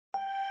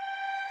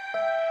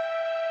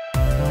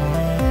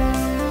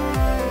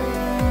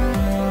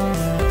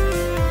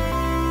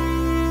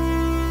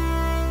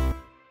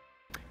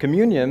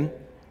Communion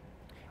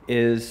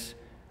is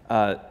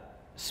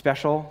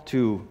special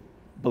to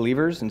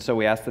believers, and so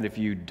we ask that if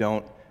you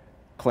don't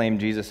claim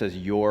Jesus as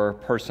your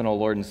personal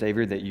Lord and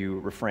Savior, that you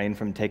refrain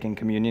from taking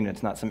communion.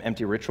 It's not some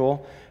empty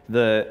ritual.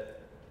 The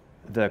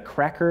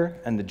cracker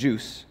and the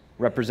juice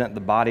represent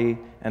the body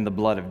and the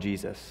blood of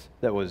Jesus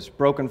that was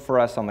broken for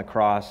us on the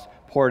cross,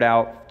 poured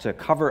out to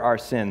cover our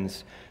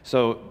sins.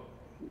 So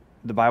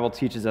the Bible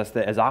teaches us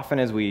that as often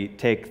as we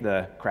take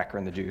the cracker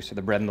and the juice, or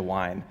the bread and the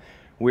wine,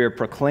 we're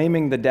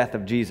proclaiming the death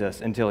of Jesus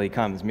until he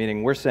comes,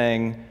 meaning we're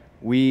saying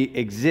we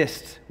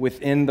exist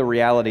within the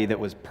reality that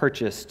was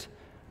purchased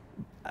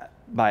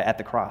at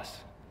the cross,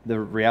 the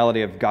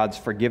reality of God's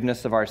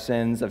forgiveness of our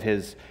sins, of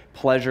his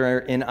pleasure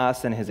in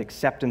us and his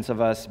acceptance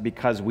of us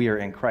because we are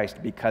in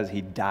Christ, because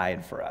he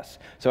died for us.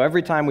 So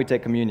every time we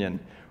take communion,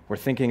 we're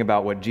thinking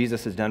about what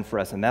Jesus has done for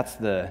us, and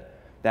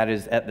that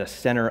is at the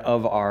center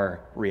of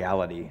our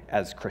reality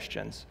as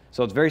Christians.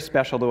 So it's very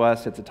special to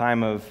us. It's a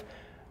time of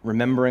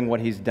remembering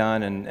what he's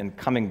done and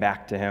coming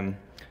back to him.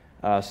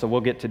 So we'll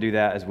get to do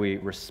that as we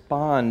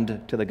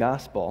respond to the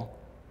gospel,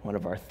 one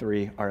of our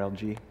 3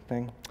 RLG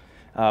thing.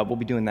 We'll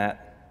be doing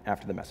that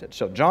after the message.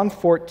 So John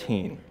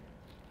 14,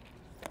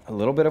 a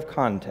little bit of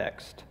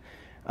context.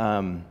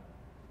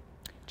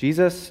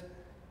 Jesus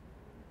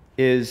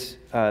is,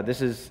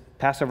 this is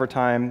Passover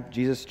time.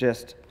 Jesus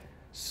just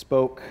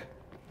spoke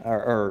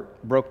or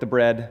broke the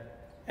bread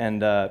and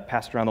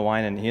passed around the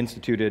wine, and he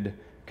instituted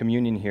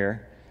communion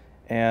here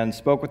and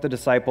spoke with the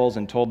disciples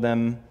and told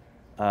them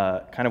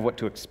kind of what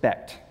to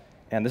expect.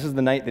 And this is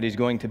the night that he's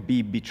going to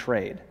be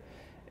betrayed.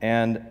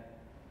 And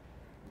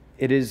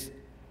it is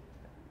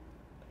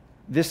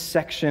this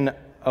section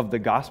of the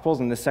Gospels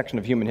and this section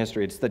of human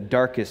history, it's the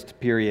darkest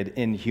period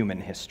in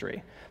human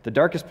history. The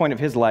darkest point of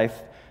his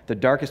life, the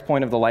darkest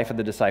point of the life of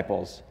the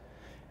disciples,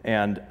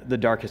 and the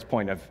darkest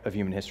point of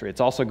human history. It's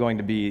also going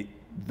to be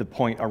the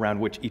point around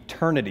which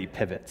eternity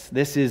pivots.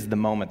 This is the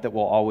moment that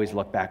we'll always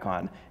look back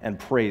on and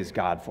praise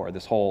God for,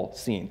 this whole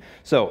scene.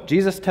 So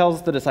Jesus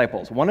tells the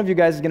disciples, one of you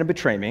guys is going to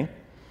betray me.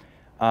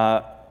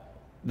 The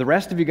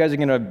rest of you guys are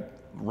going to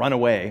run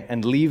away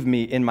and leave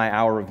me in my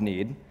hour of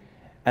need.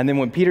 And then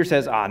when Peter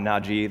says,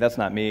 that's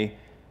not me,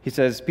 he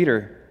says,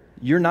 Peter,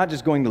 you're not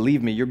just going to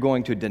leave me, you're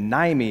going to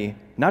deny me,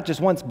 not just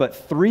once, but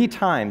 3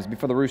 times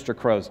before the rooster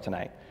crows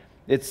tonight.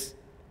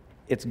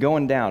 It's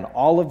going down.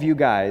 All of you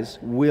guys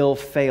will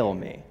fail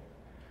me.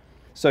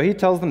 So he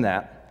tells them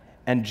that,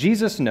 and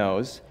Jesus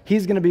knows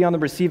he's going to be on the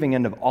receiving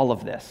end of all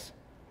of this.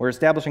 We're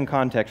establishing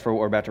context for what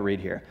we're about to read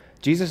here.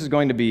 Jesus is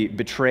going to be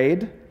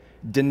betrayed,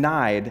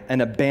 denied,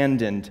 and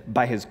abandoned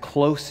by his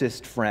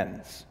closest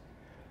friends.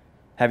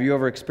 Have you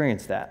ever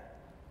experienced that?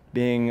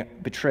 Being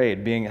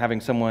betrayed,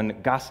 having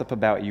someone gossip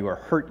about you or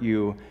hurt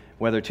you,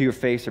 whether to your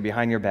face or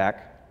behind your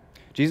back.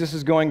 Jesus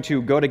is going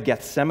to go to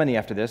Gethsemane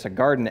after this, a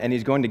garden, and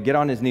he's going to get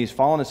on his knees,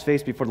 fall on his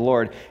face before the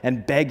Lord,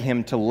 and beg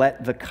him to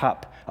let the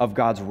cup of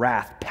God's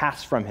wrath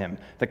pass from him.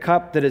 The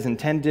cup that is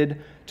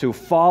intended to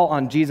fall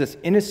on Jesus'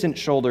 innocent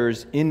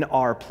shoulders in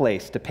our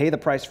place, to pay the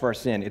price for our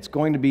sin. It's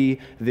going to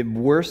be the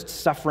worst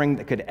suffering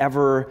that could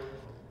ever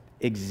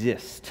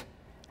exist.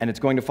 And it's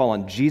going to fall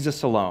on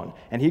Jesus alone.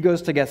 And he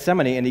goes to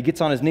Gethsemane, and he gets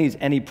on his knees,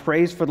 and he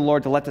prays for the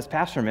Lord to let this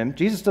pass from him.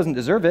 Jesus doesn't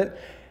deserve it.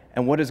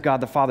 And what does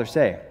God the Father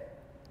say?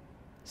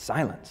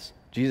 Silence.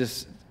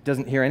 Jesus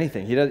doesn't hear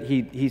anything.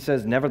 He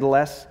says,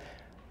 nevertheless,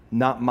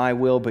 not my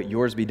will, but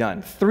yours be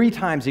done. 3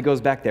 times he goes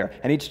back there.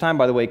 And each time,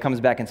 by the way, he comes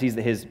back and sees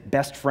that his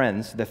best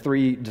friends, the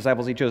 3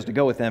 disciples he chose to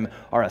go with him,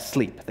 are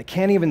asleep. They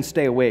can't even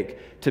stay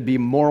awake to be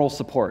moral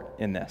support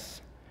in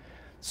this.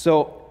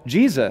 So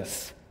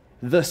Jesus,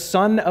 the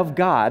Son of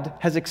God,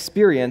 has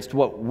experienced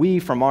what we,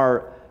 from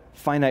our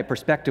finite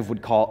perspective,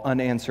 would call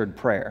unanswered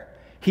prayer.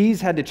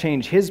 He's had to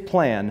change his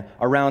plan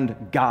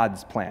around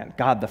God's plan,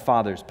 God the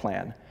Father's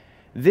plan.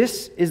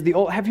 This is the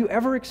old. Have you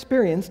ever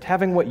experienced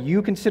having what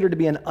you consider to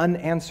be an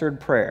unanswered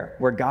prayer,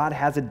 where God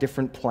has a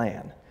different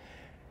plan?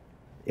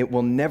 It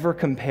will never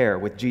compare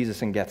with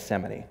Jesus in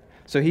Gethsemane.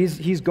 So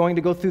he's going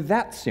to go through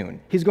that soon.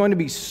 He's going to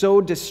be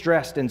so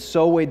distressed and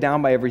so weighed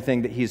down by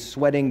everything that he's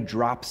sweating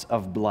drops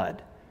of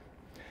blood.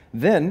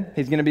 Then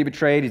he's going to be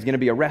betrayed, he's going to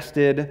be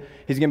arrested,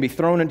 he's going to be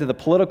thrown into the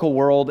political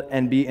world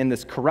and be in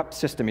this corrupt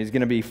system. He's going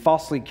to be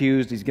falsely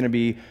accused, he's going to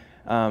be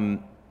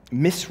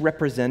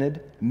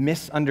misrepresented,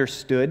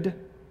 misunderstood.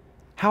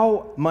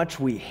 How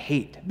much we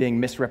hate being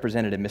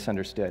misrepresented and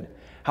misunderstood.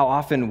 How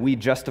often we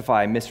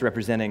justify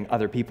misrepresenting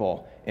other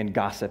people in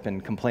gossip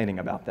and complaining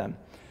about them.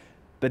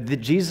 But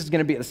Jesus is going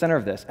to be at the center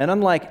of this. And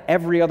unlike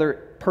every other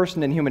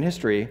person in human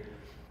history,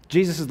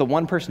 Jesus is the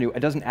one person who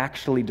doesn't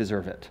actually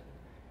deserve it.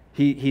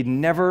 He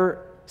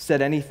never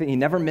said anything, he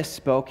never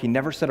misspoke, he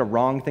never said a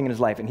wrong thing in his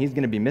life, and he's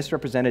going to be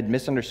misrepresented,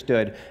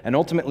 misunderstood, and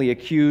ultimately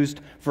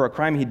accused for a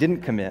crime he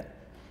didn't commit.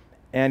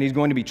 And he's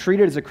going to be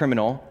treated as a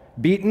criminal,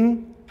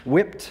 beaten,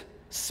 whipped,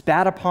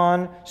 spat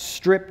upon,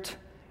 stripped,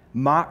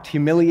 mocked,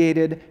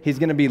 humiliated. He's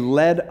going to be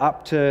led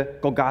up to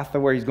Golgotha,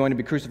 where he's going to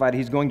be crucified.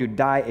 He's going to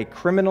die a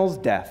criminal's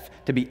death,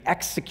 to be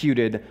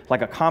executed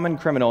like a common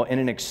criminal in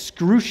an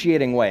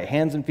excruciating way,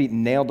 hands and feet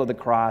nailed to the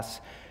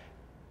cross.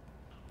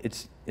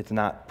 it's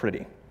not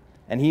pretty.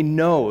 And he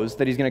knows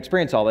that he's going to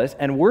experience all this,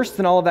 and worse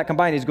than all of that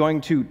combined, he's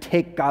going to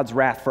take God's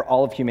wrath for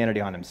all of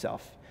humanity on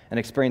himself and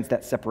experience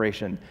that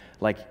separation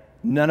like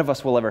none of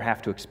us will ever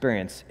have to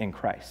experience in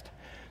Christ.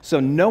 So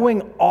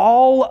knowing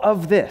all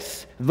of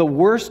this, the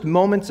worst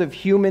moments of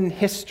human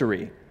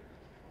history,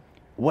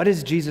 what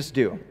does Jesus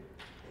do?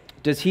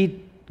 Does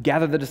he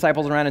gather the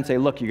disciples around and say,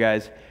 look, you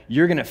guys,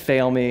 you're going to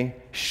fail me.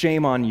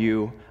 Shame on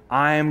you.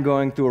 I am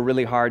going through a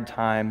really hard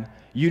time.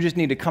 You just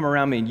need to come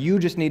around me, and you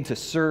just need to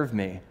serve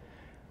me.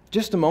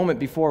 Just a moment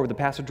before the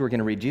passage we're going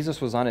to read, Jesus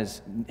was on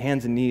his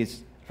hands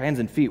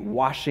and feet,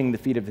 washing the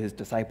feet of his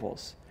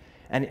disciples.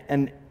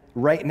 And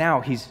right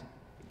now, he's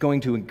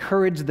going to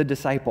encourage the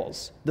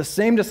disciples, the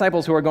same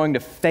disciples who are going to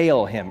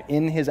fail him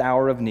in his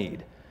hour of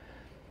need.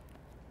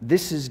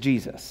 This is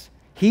Jesus.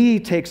 He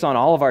takes on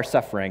all of our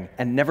suffering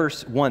and never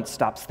once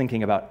stops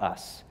thinking about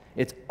us.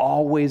 It's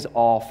always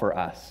all for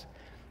us.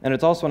 And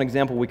it's also an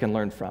example we can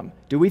learn from.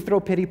 Do we throw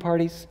pity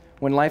parties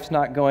when life's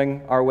not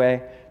going our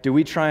way? Do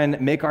we try and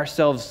make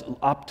ourselves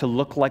up to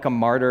look like a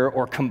martyr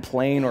or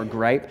complain or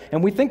gripe?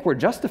 And we think we're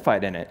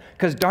justified in it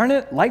because, darn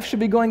it, life should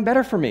be going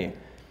better for me.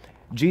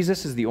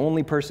 Jesus is the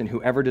only person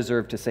who ever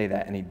deserved to say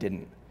that, and he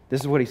didn't.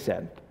 This is what he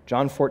said,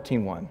 John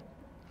 14:1.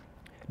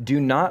 Do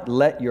not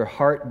let your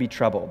heart be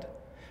troubled.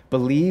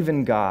 Believe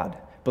in God.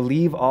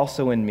 Believe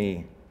also in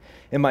me.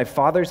 In my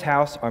Father's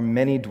house are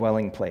many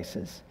dwelling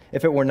places.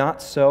 If it were not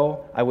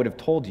so, I would have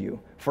told you,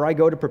 for I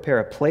go to prepare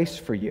a place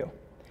for you.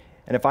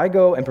 And if I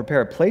go and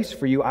prepare a place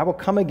for you, I will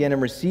come again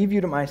and receive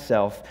you to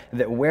myself,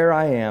 that where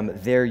I am,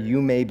 there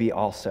you may be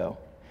also.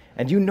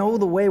 And you know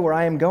the way where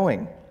I am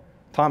going.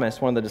 Thomas,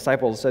 one of the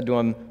disciples, said to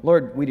him,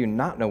 Lord, we do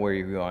not know where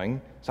you're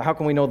going, so how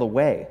can we know the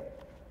way?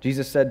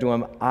 Jesus said to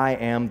him, I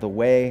am the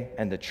way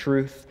and the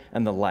truth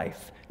and the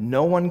life.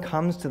 No one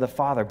comes to the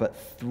Father but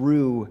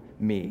through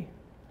me.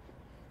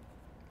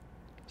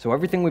 So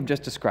everything we've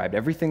just described,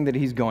 everything that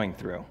he's going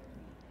through,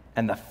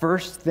 and the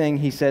first thing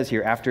he says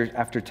here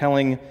after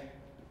telling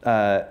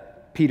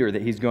Peter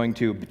that he's going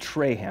to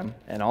betray him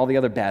and all the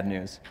other bad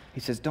news, he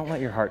says, don't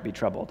let your heart be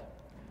troubled.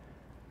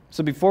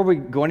 So before we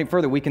go any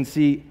further, we can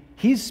see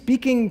he's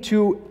speaking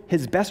to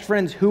his best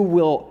friends who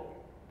will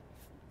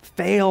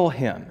fail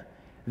him.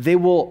 They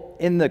will,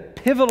 in the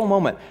pivotal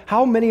moment,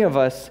 how many of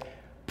us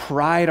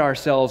pride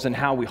ourselves in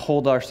how we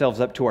hold ourselves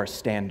up to our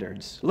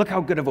standards? Look how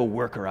good of a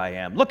worker I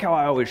am. Look how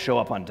I always show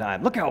up on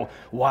time. Look how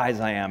wise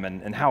I am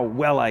and how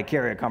well I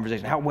carry a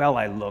conversation, how well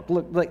I look.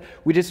 Look, like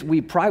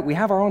we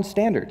have our own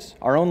standards,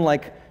 our own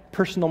like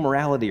personal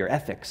morality or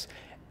ethics.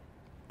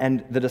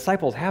 And the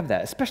disciples have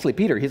that, especially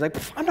Peter. He's like,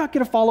 I'm not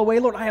going to fall away,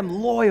 Lord. I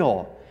am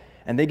loyal.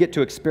 And they get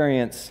to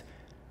experience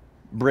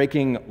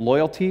breaking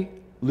loyalty,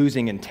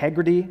 losing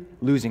integrity,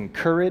 losing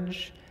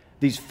courage,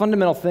 these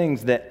fundamental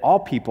things that all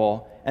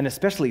people, and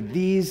especially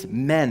these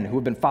men who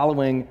have been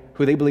following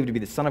who they believe to be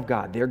the Son of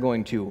God, they're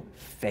going to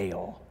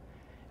fail.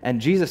 And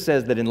Jesus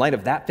says that in light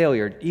of that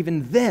failure,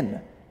 even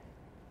then,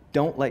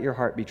 don't let your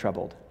heart be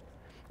troubled.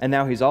 And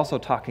now he's also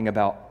talking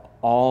about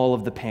all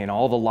of the pain,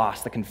 all the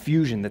loss, the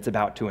confusion that's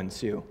about to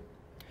ensue.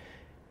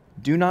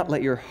 Do not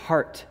let your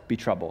heart be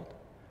troubled.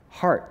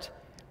 Heart,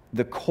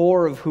 the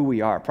core of who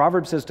we are.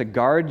 Proverbs says to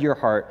guard your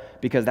heart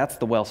because that's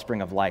the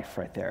wellspring of life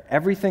right there.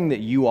 Everything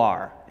that you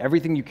are,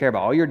 everything you care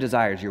about, all your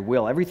desires, your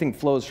will, everything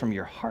flows from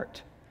your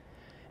heart.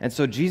 And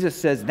so Jesus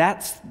says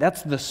that's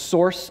the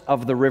source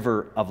of the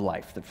river of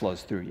life that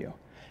flows through you.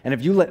 And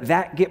if you let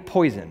that get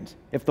poisoned,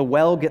 if the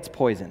well gets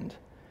poisoned,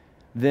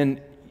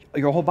 then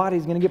your whole body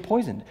is going to get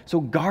poisoned. So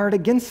guard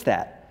against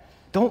that.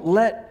 Don't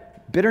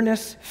let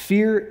bitterness,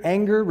 fear,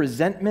 anger,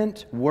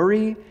 resentment,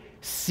 worry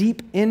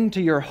seep into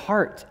your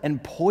heart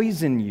and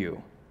poison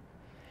you.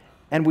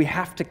 And we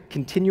have to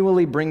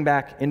continually bring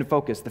back into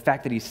focus the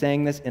fact that he's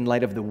saying this in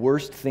light of the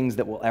worst things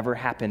that will ever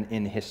happen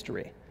in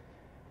history.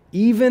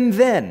 Even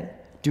then,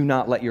 do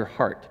not let your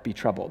heart be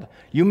troubled.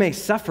 You may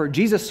suffer.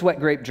 Jesus sweat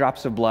great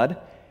drops of blood,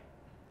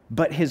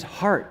 but his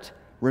heart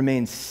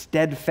remains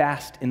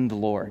steadfast in the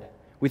Lord.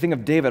 We think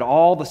of David,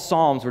 all the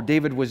Psalms where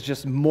David was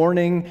just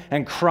mourning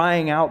and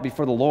crying out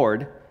before the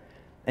Lord,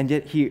 and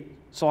yet he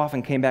so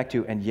often came back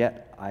to, and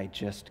yet I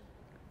just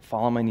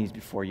fall on my knees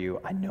before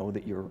you. I know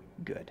that you're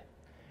good.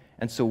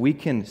 And so we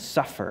can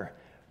suffer,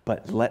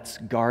 but let's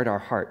guard our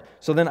heart.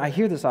 So then I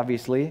hear this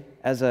obviously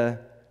as a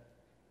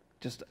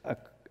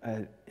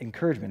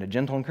encouragement, a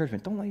gentle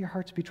encouragement. Don't let your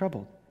hearts be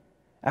troubled.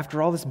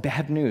 After all this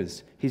bad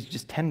news, he's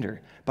just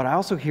tender. But I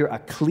also hear a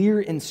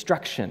clear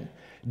instruction.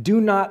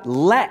 Do not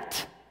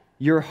let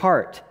your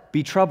heart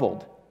be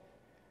troubled,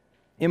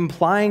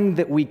 implying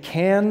that we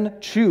can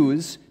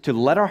choose to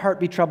let our heart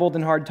be troubled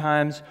in hard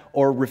times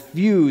or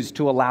refuse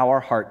to allow our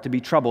heart to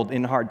be troubled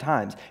in hard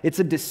times. It's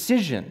a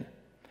decision.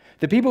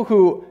 The people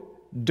who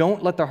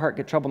don't let their heart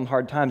get troubled in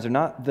hard times are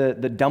not the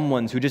dumb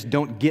ones who just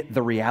don't get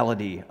the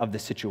reality of the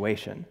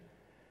situation.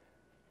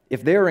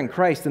 If they're in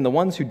Christ, then the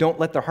ones who don't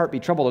let their heart be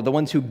troubled are the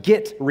ones who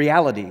get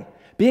reality.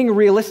 Being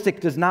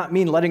realistic does not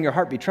mean letting your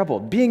heart be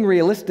troubled. Being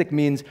realistic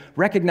means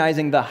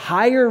recognizing the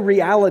higher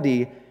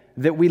reality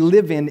that we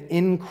live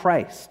in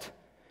Christ.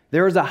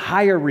 There is a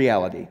higher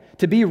reality.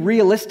 To be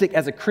realistic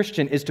as a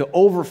Christian is to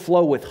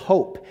overflow with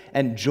hope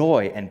and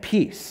joy and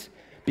peace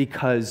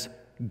because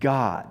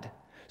God.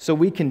 So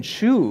we can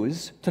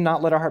choose to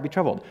not let our heart be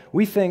troubled.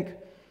 We think,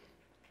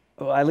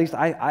 well, at least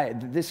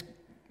this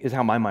is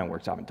how my mind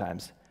works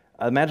oftentimes.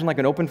 Imagine like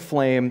an open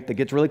flame that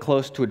gets really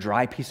close to a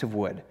dry piece of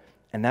wood,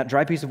 and that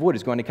dry piece of wood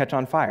is going to catch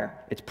on fire.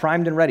 It's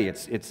primed and ready.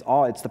 It's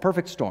the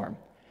perfect storm.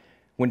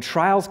 When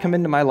trials come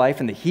into my life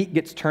and the heat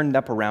gets turned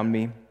up around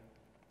me,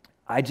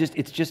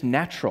 it's just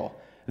natural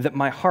that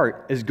my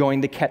heart is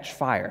going to catch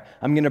fire.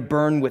 I'm going to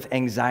burn with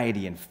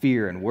anxiety and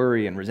fear and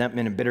worry and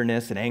resentment and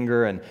bitterness and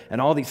anger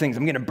and all these things.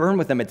 I'm going to burn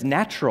with them. It's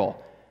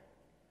natural.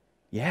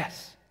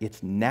 Yes,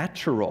 it's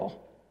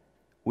natural,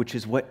 which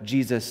is what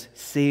Jesus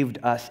saved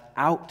us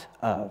out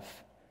of.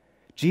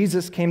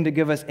 Jesus came to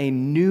give us a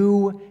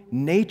new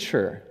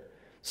nature.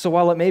 So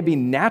while it may be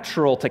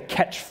natural to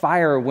catch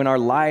fire when our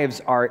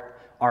lives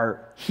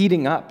are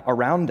heating up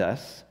around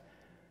us,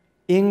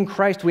 in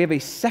Christ we have a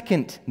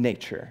second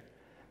nature.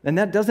 And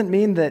that doesn't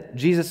mean that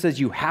Jesus says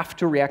you have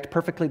to react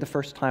perfectly the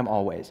first time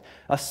always.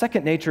 A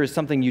second nature is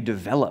something you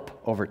develop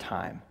over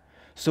time.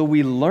 So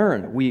we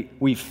learn,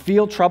 we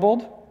feel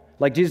troubled,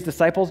 like Jesus'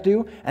 disciples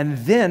do, and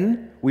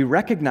then we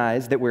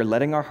recognize that we're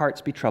letting our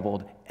hearts be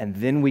troubled, and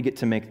then we get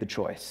to make the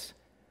choice.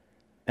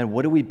 And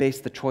what do we base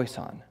the choice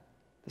on?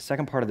 The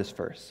second part of this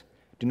verse.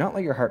 Do not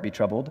let your heart be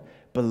troubled.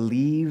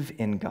 Believe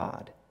in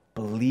God.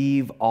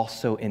 Believe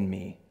also in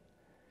me.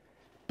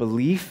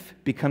 Belief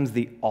becomes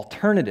the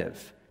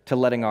alternative to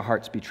letting our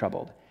hearts be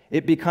troubled.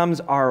 It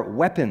becomes our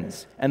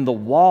weapons and the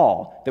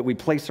wall that we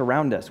place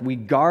around us. We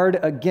guard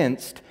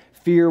against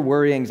fear,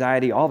 worry,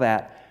 anxiety, all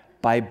that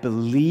by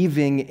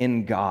believing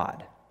in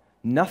God.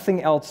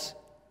 Nothing else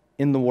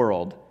in the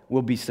world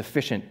will be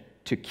sufficient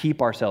to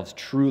keep ourselves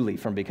truly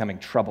from becoming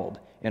troubled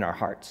in our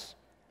hearts.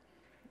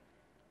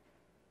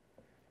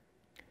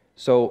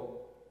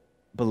 So,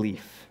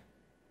 belief.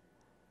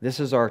 This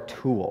is our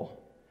tool.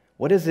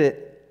 What does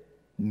it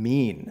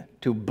mean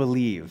to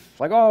believe?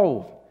 Like,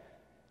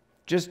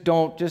 just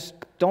don't let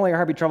your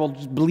heart be troubled,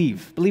 just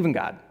believe. Believe in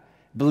God.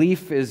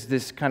 Belief is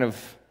this kind of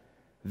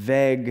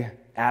vague,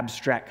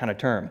 abstract kind of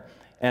term.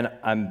 And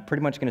I'm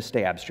pretty much going to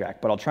stay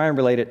abstract, but I'll try and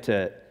relate it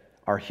to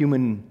our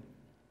human,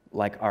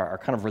 like our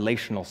kind of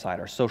relational side,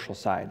 our social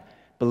side.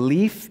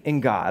 Belief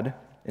in God,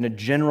 in a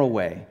general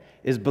way,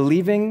 is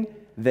believing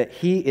that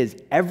He is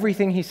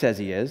everything He says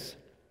He is.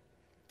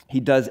 He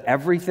does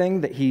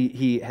everything that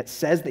He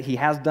says that He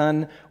has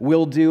done,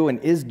 will do, and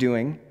is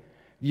doing.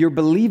 You're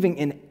believing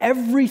in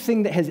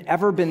everything that has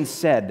ever been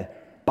said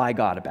by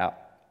God about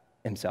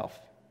Himself.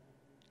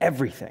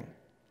 Everything.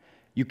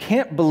 You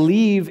can't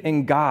believe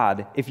in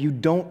God if you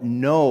don't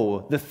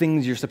know the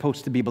things you're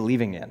supposed to be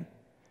believing in.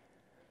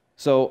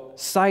 So,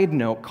 side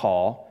note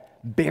call,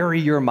 bury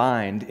your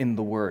mind in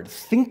the Word.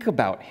 Think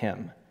about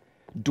Him.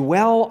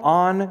 Dwell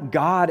on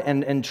God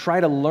and try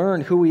to learn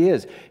who He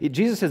is.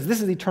 Jesus says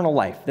this is eternal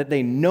life, that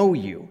they know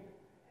you.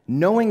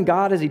 Knowing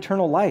God is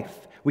eternal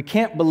life. We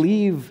can't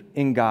believe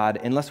in God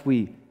unless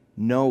we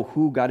know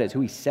who God is,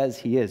 who He says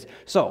He is.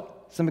 So,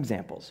 some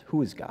examples.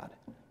 Who is God?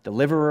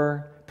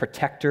 Deliverer,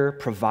 protector,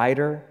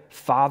 provider,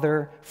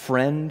 father,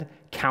 friend,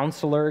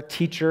 counselor,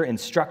 teacher,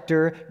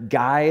 instructor,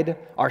 guide,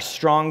 our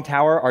strong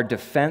tower, our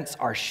defense,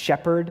 our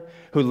shepherd,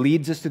 who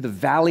leads us through the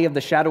valley of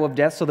the shadow of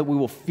death so that we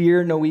will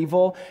fear no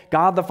evil.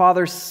 God the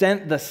Father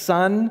sent the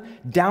Son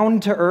down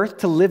to earth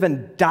to live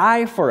and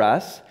die for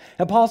us.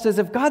 And Paul says,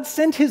 if God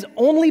sent His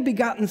only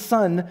begotten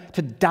Son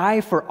to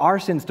die for our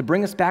sins, to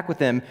bring us back with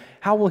Him,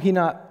 how will He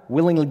not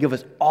willingly give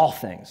us all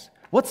things?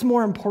 What's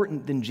more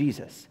important than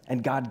Jesus?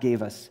 And God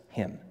gave us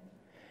Him.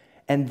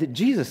 And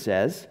Jesus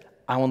says,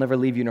 I will never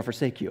leave you nor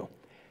forsake you.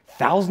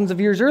 Thousands of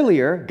years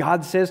earlier,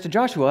 God says to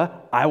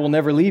Joshua, I will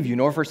never leave you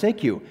nor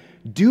forsake you.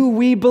 Do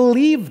we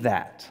believe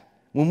that?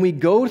 When we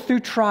go through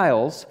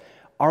trials,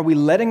 are we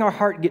letting our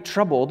heart get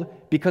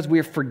troubled because we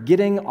are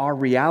forgetting our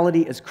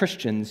reality as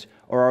Christians,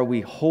 or are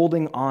we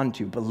holding on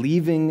to,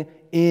 believing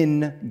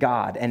in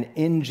God and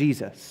in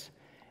Jesus,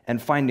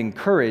 and finding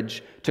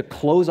courage to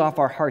close off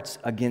our hearts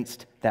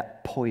against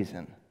that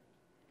poison?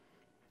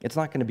 It's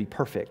not going to be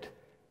perfect,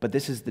 but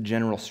this is the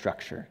general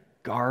structure.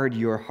 Guard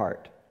your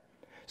heart.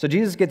 So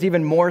Jesus gets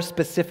even more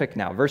specific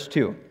now. Verse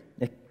 2,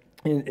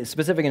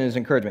 specific in His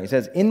encouragement. He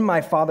says, in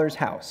my Father's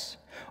house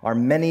are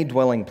many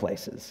dwelling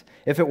places.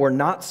 If it were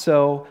not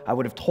so, I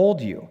would have told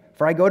you,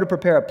 for I go to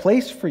prepare a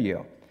place for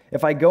you.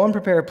 If I go and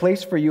prepare a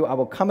place for you, I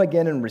will come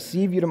again and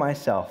receive you to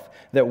myself,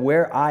 that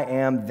where I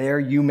am, there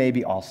you may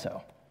be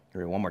also.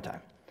 Here, one more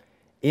time.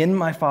 In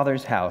my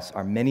Father's house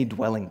are many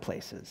dwelling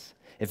places.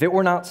 If it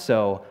were not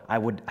so, I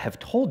would have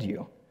told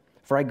you,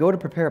 for I go to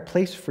prepare a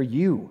place for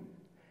you.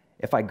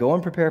 If I go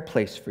and prepare a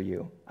place for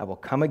you, I will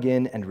come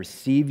again and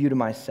receive you to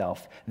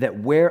myself, that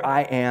where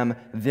I am,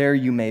 there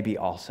you may be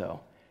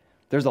also.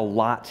 There's a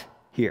lot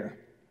here.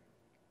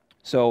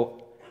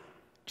 So,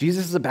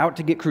 Jesus is about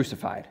to get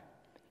crucified.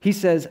 He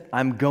says,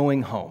 I'm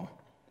going home.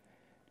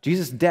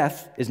 Jesus'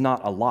 death is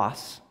not a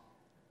loss.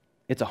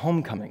 It's a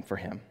homecoming for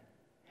Him.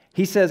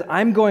 He says,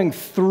 I'm going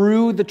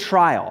through the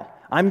trial.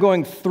 I'm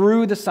going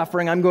through the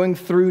suffering, I'm going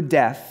through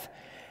death,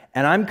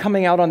 and I'm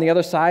coming out on the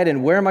other side,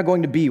 and where am I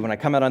going to be when I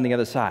come out on the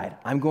other side?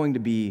 I'm going to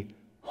be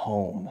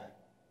home.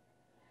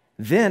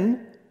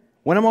 Then,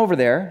 when I'm over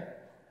there,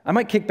 I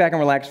might kick back and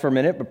relax for a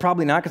minute, but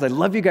probably not because I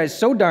love you guys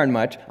so darn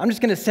much. I'm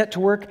just going to set to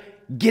work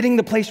getting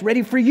the place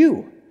ready for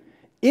you.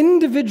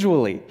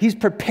 Individually, he's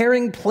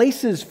preparing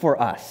places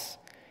for us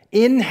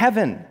in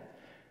heaven.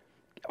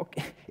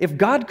 If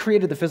God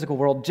created the physical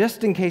world,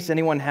 just in case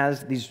anyone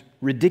has these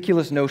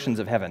ridiculous notions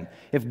of heaven,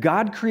 if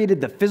God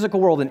created the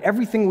physical world and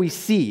everything we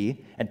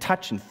see and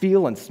touch and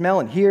feel and smell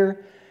and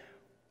hear,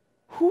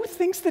 who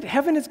thinks that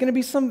heaven is going to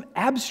be some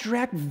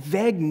abstract,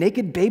 vague,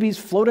 naked babies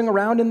floating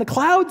around in the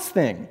clouds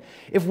thing?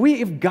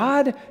 If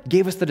God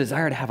gave us the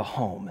desire to have a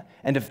home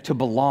and to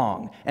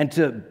belong and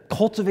to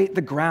cultivate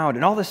the ground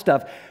and all this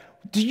stuff,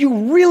 do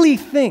you really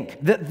think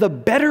that the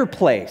better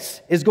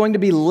place is going to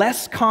be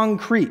less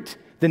concrete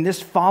than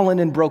this fallen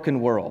and broken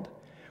world?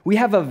 We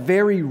have a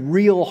very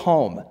real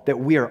home that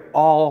we are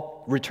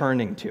all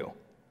returning to.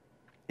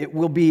 It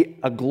will be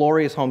a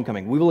glorious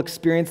homecoming. We will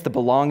experience the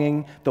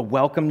belonging, the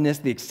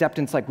welcomeness, the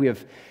acceptance like we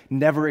have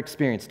never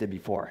experienced it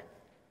before.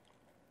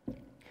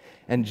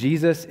 And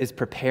Jesus is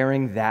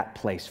preparing that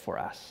place for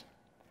us.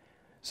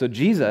 So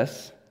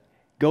Jesus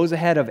goes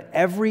ahead of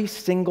every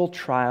single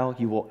trial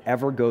you will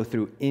ever go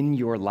through in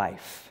your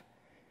life,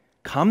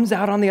 comes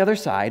out on the other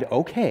side,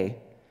 okay,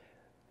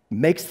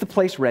 makes the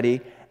place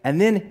ready, and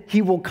then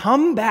he will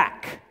come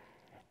back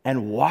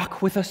and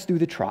walk with us through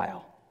the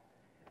trial.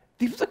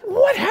 He's like,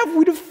 what have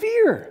we to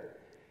fear?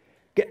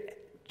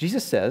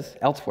 Jesus says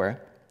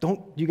elsewhere, don't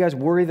you guys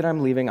worry that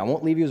I'm leaving. I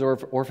won't leave you as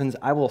orphans.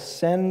 I will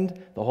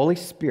send the Holy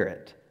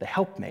Spirit, the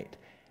helpmate.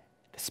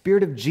 The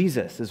Spirit of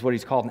Jesus is what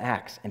he's called in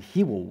Acts, and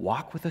he will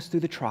walk with us through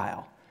the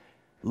trial.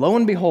 Lo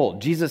and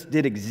behold, Jesus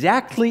did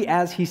exactly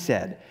as he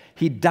said.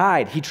 He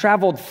died. He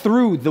traveled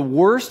through the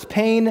worst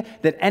pain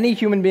that any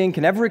human being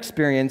can ever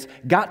experience,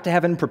 got to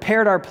heaven,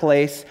 prepared our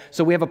place,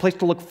 so we have a place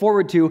to look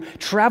forward to,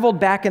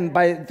 traveled back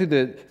through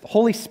the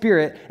Holy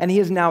Spirit, and he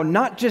is now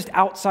not just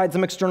outside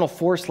some external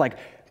force like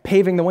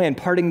paving the way and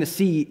parting the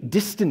sea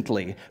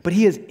distantly, but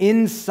he is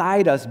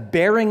inside us,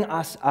 bearing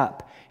us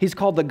up. He's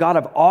called the God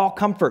of all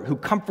comfort, who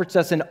comforts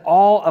us in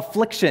all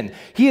affliction.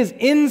 He is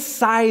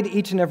inside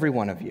each and every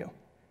one of you,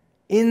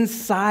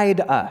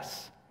 inside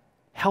us,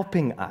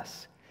 helping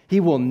us. He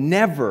will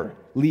never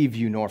leave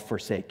you nor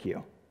forsake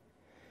you.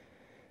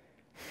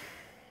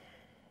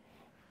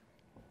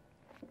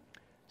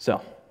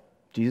 So,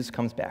 Jesus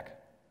comes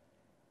back.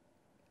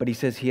 But he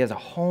says he has a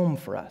home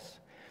for us.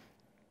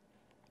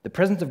 The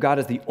presence of God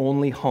is the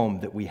only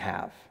home that we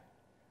have.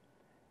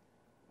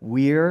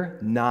 We're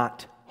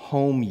not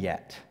home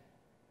yet.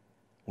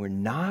 We're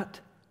not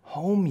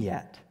home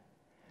yet.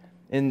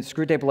 In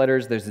Screwtape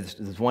Letters, there's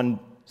this one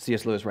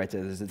C.S. Lewis writes,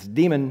 there's this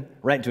demon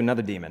writing to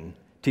another demon,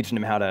 teaching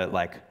him how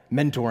to,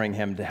 mentoring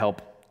him to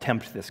help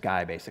tempt this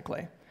guy,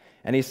 basically.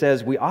 And he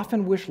says, we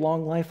often wish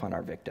long life on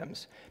our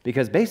victims,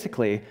 because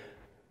basically,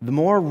 the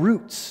more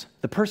roots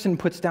the person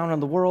puts down on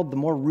the world, the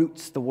more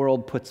roots the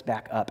world puts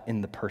back up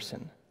in the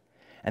person.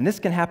 And this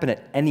can happen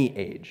at any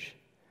age.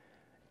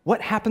 What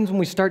happens when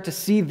we start to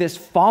see this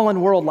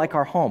fallen world like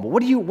our home?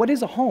 What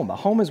is a home? A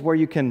home is where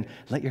you can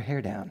let your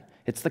hair down.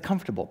 It's the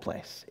comfortable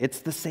place.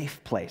 It's the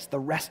safe place, the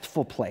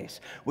restful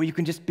place, where you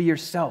can just be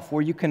yourself,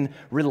 where you can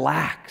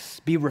relax,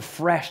 be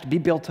refreshed, be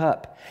built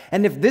up.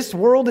 And if this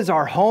world is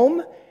our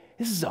home,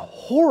 this is a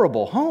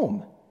horrible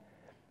home.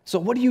 So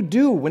what do you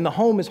do when the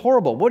home is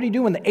horrible? What do you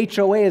do when the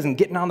HOA isn't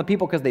getting on the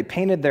people because they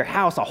painted their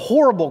house a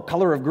horrible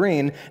color of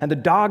green and the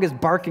dog is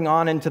barking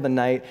on into the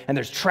night and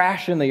there's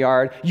trash in the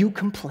yard? You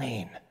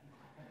complain.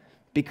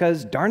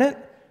 Because, darn it,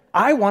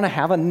 I want to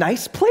have a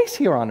nice place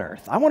here on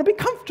earth. I want to be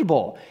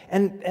comfortable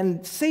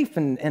and safe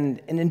and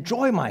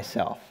enjoy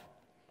myself.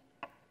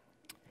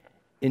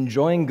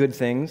 Enjoying good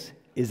things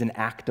is an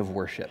act of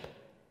worship.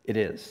 It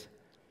is.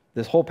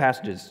 This whole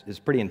passage is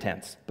pretty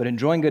intense, but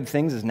enjoying good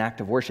things is an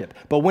act of worship.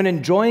 But when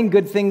enjoying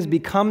good things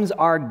becomes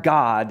our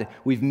God,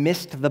 we've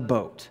missed the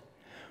boat.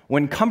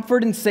 When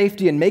comfort and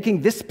safety and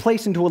making this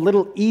place into a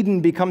little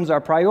Eden becomes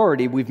our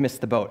priority, we've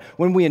missed the boat.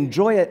 When we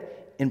enjoy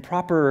it in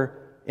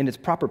its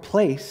proper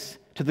place,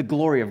 to the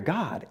glory of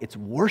God, it's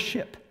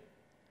worship.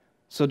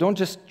 So don't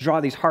just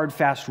draw these hard,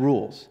 fast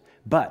rules,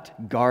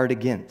 but guard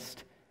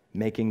against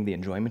making the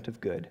enjoyment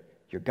of good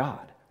your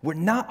God. We're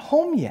not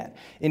home yet.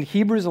 In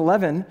Hebrews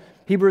 11,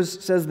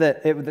 Hebrews says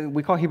that,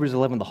 we call Hebrews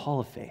 11 the Hall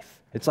of Faith.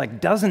 It's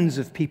like dozens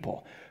of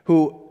people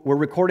who were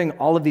recording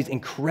all of these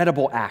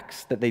incredible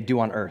acts that they do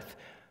on earth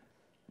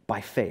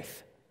by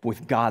faith,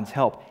 with God's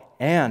help.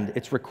 And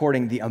it's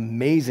recording the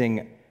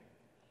amazing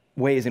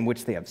ways in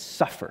which they have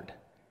suffered,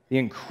 the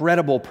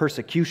incredible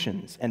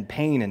persecutions and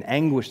pain and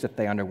anguish that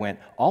they underwent,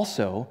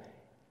 also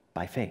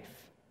by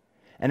faith.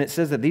 And it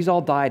says that these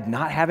all died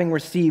not having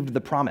received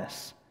the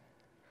promise.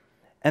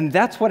 And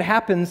that's what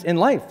happens in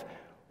life.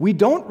 We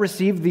don't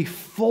receive the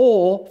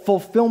full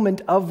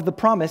fulfillment of the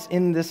promise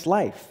in this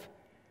life.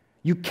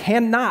 You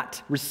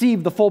cannot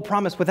receive the full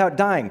promise without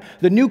dying.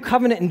 The new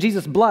covenant in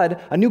Jesus'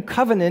 blood, a new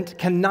covenant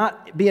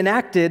cannot be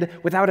enacted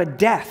without a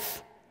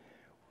death.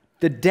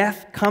 The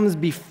death comes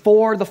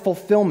before the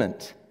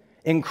fulfillment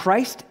in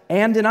Christ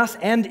and in us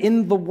and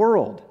in the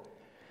world.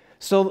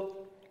 So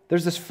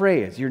there's this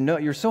phrase,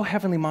 you're so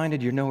heavenly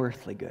minded, you're no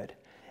earthly good.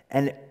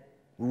 And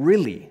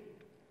really,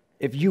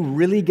 if you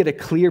really get a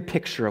clear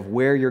picture of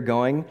where you're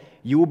going,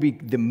 you will be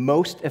the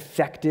most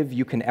effective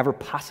you can ever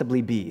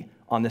possibly be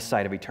on this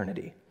side of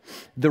eternity.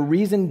 The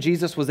reason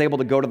Jesus was able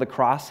to go to the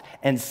cross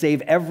and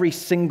save every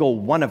single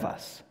one of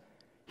us,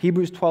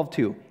 Hebrews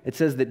 12:2, it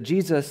says that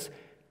Jesus,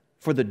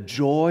 for the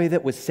joy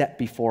that was set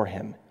before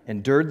him,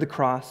 endured the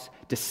cross,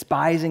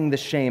 despising the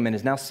shame, and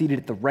is now seated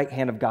at the right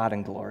hand of God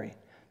in glory.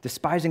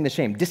 Despising the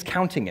shame,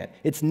 discounting it.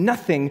 It's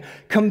nothing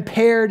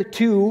compared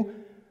to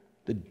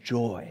the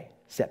joy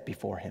set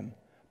before him.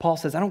 Paul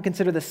says, I don't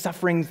consider the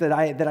sufferings that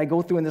I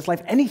go through in this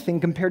life anything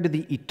compared to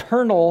the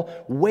eternal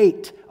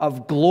weight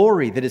of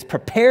glory that is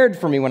prepared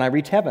for me when I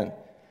reach heaven.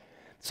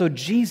 So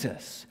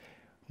Jesus,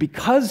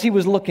 because he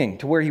was looking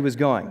to where he was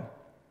going,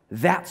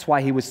 that's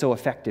why he was so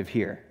effective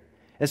here.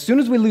 As soon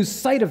as we lose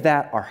sight of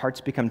that, our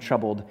hearts become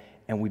troubled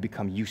and we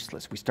become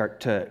useless. We start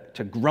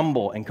to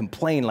grumble and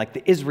complain like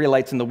the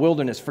Israelites in the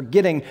wilderness,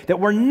 forgetting that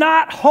we're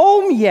not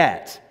home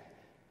yet.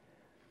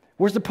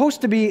 We're supposed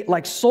to be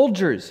like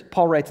soldiers,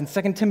 Paul writes in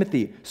 2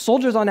 Timothy,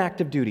 soldiers on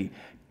active duty,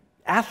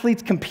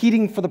 athletes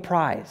competing for the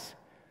prize.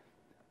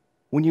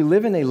 When you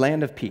live in a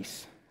land of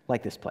peace,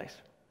 like this place,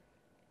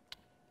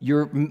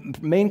 your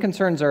main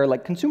concerns are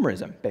like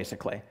consumerism,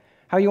 basically.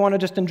 How you want to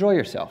just enjoy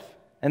yourself.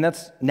 And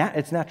it's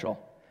natural.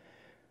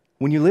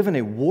 When you live in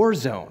a war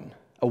zone,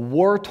 a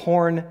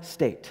war-torn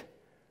state,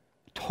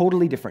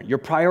 totally different. Your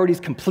priorities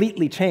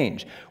completely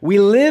change. We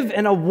live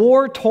in a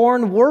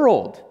war-torn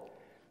world.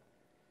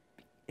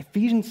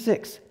 Ephesians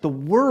 6, the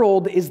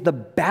world is the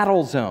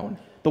battle zone.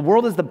 The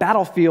world is the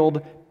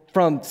battlefield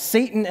from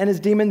Satan and his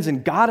demons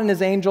and God and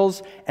his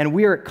angels, and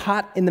we are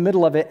caught in the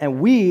middle of it, and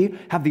we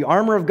have the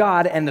armor of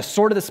God and the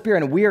sword of the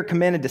Spirit, and we are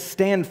commanded to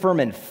stand firm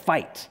and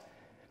fight,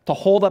 to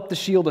hold up the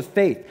shield of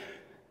faith.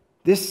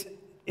 This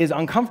is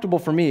uncomfortable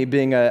for me,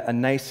 being a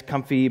nice,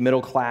 comfy,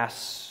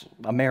 middle-class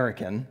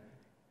American,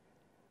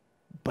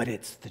 but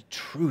it's the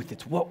truth.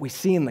 It's what we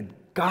see in the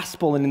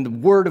gospel and in the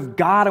Word of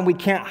God, and we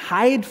can't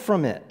hide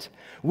from it.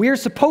 We are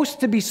supposed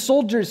to be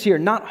soldiers here,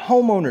 not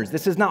homeowners.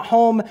 This is not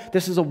home.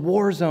 This is a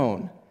war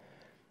zone.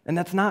 And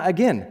that's not,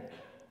 again,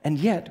 and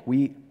yet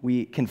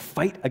we can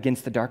fight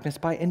against the darkness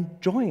by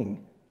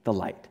enjoying the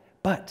light.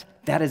 But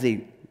that is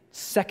a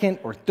second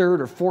or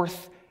third or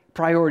fourth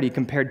priority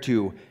compared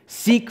to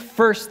seek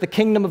first the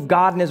kingdom of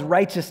God and his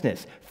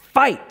righteousness.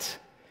 Fight.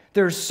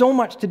 There's so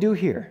much to do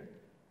here.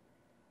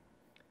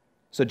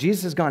 So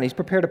Jesus is gone. He's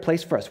prepared a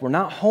place for us. We're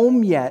not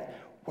home yet.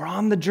 We're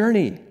on the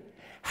journey.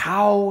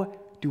 How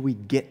do we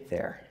get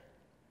there?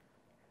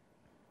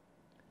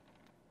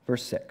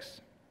 Verse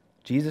 6.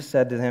 Jesus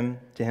said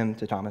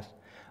to Thomas,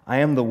 I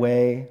am the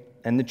way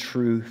and the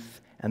truth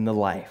and the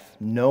life.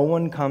 No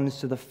one comes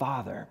to the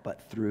Father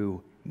but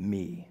through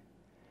me.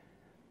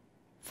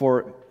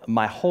 For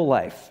my whole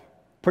life,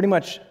 pretty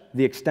much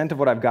the extent of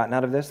what I've gotten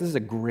out of this is a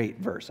great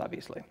verse,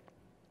 obviously,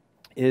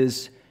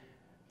 is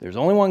there's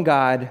only one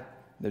God,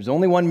 there's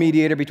only one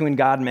mediator between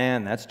God and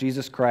man, that's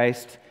Jesus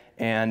Christ,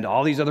 and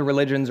all these other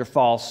religions are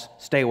false,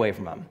 stay away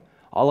from them.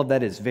 All of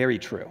that is very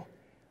true.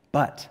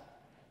 But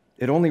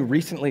it only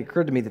recently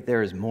occurred to me that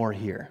there is more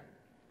here.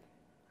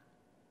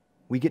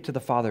 We get to the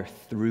Father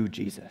through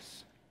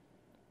Jesus.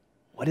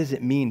 What does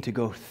it mean to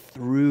go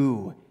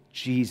through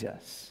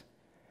Jesus?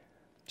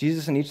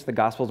 Jesus in each of the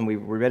Gospels, and we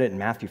read it in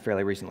Matthew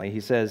fairly recently,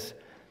 he says,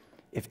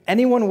 if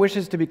anyone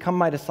wishes to become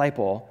my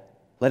disciple,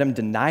 let him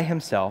deny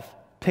himself,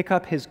 pick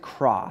up his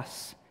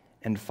cross,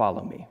 and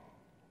follow me.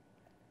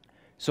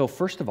 So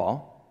first of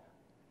all,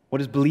 what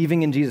does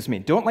believing in Jesus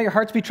mean? Don't let your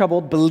hearts be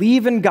troubled.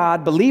 Believe in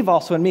God. Believe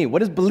also in me. What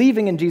does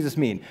believing in Jesus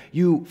mean?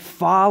 You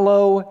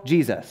follow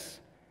Jesus.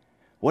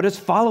 What does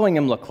following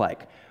him look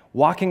like?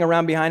 Walking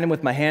around behind him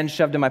with my hands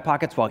shoved in my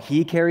pockets while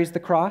he carries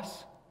the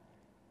cross?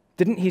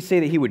 Didn't he say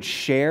that he would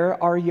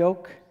share our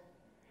yoke?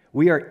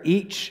 We are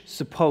each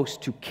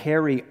supposed to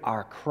carry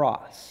our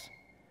cross.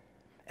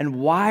 And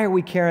why are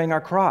we carrying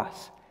our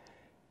cross?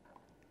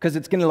 Because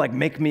it's going to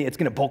it's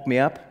going to bulk me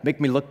up,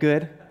 make me look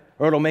good,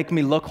 or it'll make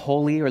me look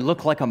holy or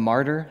look like a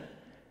martyr,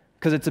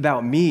 because it's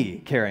about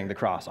me carrying the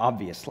cross,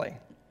 obviously.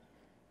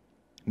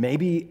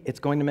 Maybe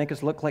it's going to make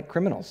us look like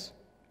criminals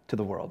to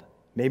the world.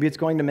 Maybe it's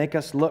going to make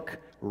us look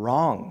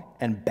wrong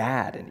and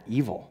bad and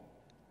evil.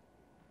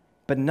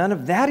 But none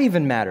of that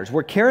even matters.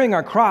 We're carrying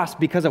our cross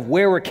because of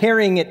where we're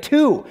carrying it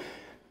to.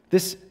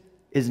 This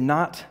is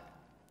not,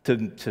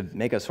 to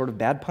make a sort of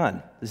bad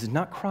pun, this is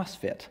not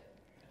CrossFit.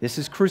 This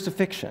is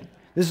crucifixion.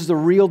 This is the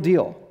real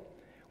deal.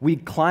 We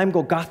climb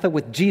Golgotha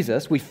with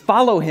Jesus, we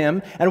follow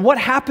him, and what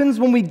happens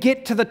when we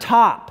get to the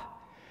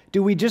top?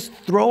 Do we just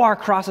throw our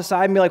cross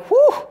aside and be like,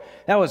 whew,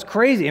 that was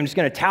crazy. I'm just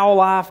going to towel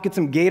off, get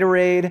some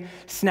Gatorade,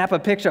 snap a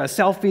picture, a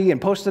selfie,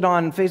 and post it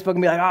on Facebook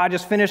and be like, I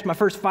just finished my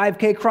first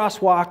 5K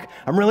crosswalk.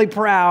 I'm really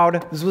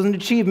proud. This was an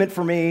achievement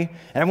for me.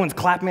 And everyone's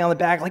clapping me on the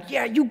back like,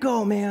 yeah, you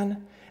go,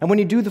 man. And when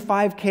you do the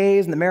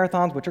 5Ks and the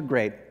marathons, which are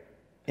great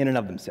in and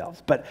of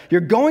themselves, but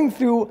you're going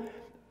through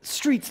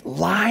streets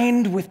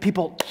lined with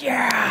people,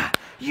 yeah,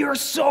 you're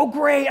so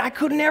great. I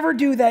could never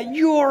do that.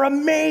 You're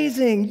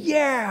amazing.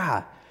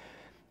 Yeah.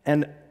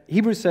 And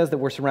Hebrews says that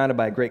we're surrounded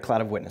by a great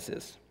cloud of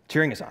witnesses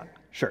cheering us on.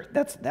 Sure,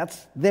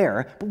 that's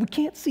there, but we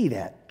can't see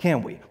that,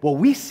 can we? What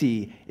we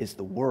see is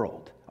the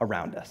world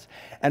around us.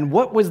 And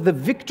what was the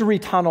victory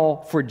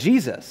tunnel for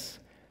Jesus?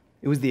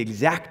 It was the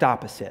exact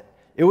opposite.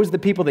 It was the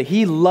people that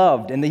he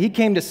loved and that he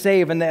came to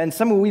save, and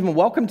some who even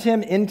welcomed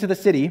him into the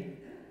city,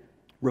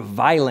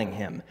 reviling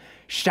him,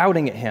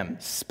 shouting at him,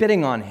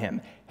 spitting on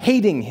him,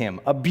 hating him,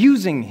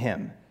 abusing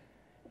him.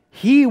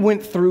 He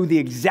went through the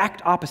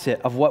exact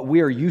opposite of what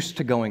we are used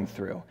to going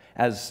through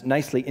as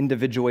nicely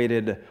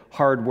individuated,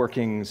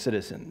 hardworking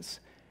citizens.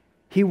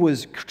 He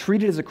was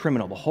treated as a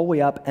criminal the whole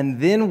way up, and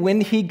then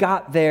when he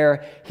got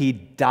there, he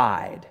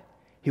died.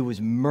 He was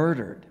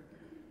murdered,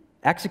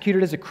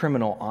 executed as a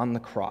criminal on the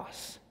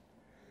cross.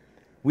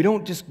 We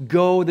don't just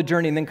go the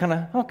journey and then kind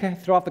of, okay,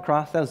 throw off the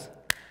cross. That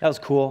was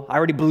cool. I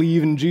already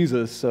believe in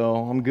Jesus, so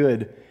I'm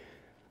good.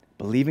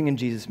 Believing in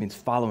Jesus means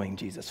following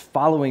Jesus.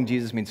 Following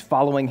Jesus means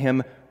following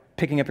him,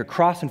 picking up your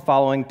cross and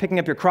following. Picking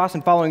up your cross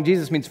and following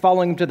Jesus means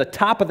following him to the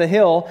top of the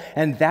hill,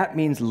 and that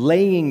means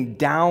laying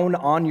down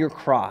on your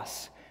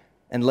cross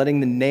and letting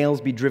the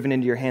nails be driven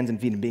into your hands and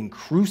feet and being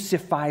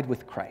crucified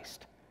with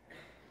Christ.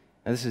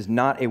 Now, this is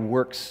not a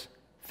works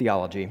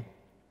theology.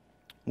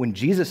 When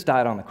Jesus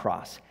died on the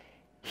cross,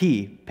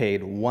 he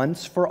paid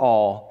once for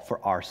all for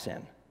our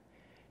sin.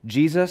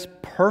 Jesus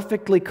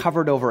perfectly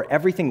covered over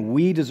everything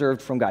we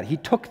deserved from God. He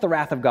took the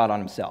wrath of God on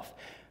himself,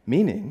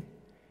 meaning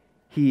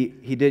he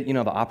did, the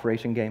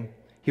operation game?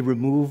 He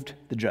removed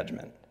the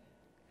judgment.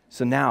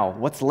 So now,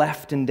 what's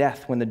left in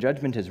death when the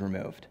judgment is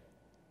removed?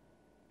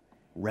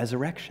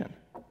 Resurrection.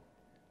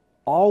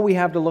 All we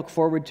have to look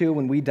forward to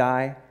when we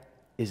die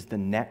is the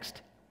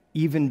next,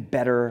 even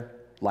better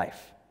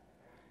life.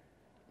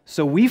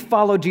 So we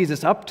follow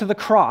Jesus up to the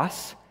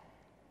cross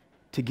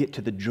to get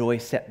to the joy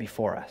set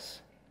before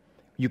us.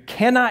 You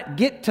cannot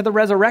get to the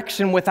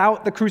resurrection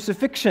without the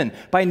crucifixion.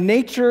 By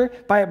nature,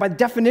 by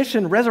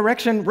definition,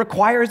 resurrection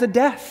requires a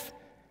death.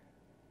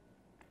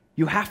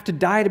 You have to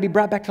die to be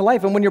brought back to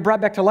life. And when you're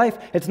brought back to life,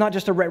 it's not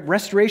just a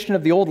restoration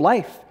of the old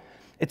life.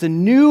 It's a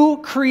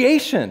new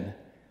creation.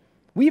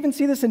 We even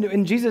see this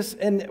in Jesus,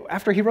 and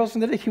after he rose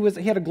from the dead,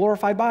 he had a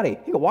glorified body.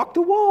 He could walk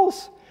through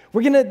walls.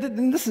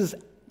 This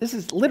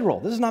is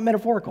literal. This is not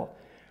metaphorical.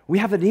 We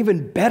have an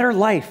even better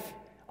life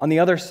on the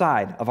other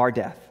side of our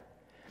death.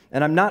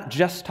 And I'm not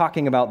just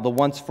talking about the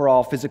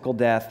once-for-all physical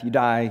death, you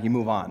die, you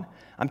move on.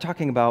 I'm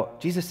talking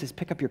about, Jesus says,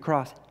 pick up your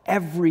cross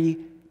every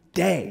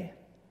day.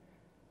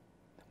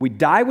 We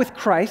die with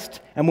Christ,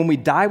 and when we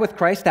die with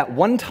Christ, that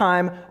one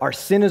time our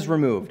sin is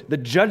removed. The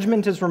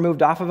judgment is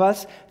removed off of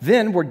us.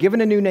 Then we're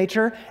given a new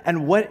nature,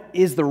 and what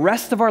is the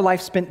rest of our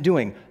life spent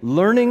doing?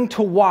 Learning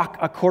to walk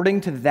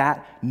according to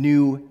that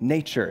new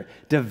nature.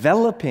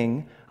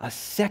 Developing a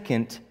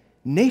second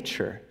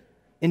nature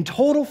in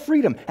total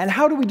freedom. And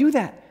how do we do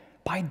that?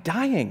 By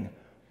dying.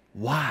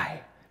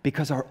 Why?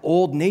 Because our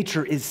old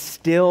nature is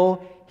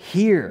still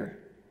here.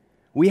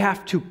 We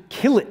have to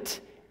kill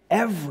it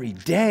every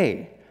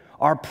day.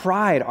 Our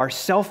pride, our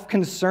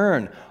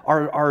self-concern,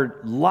 our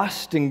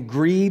lust and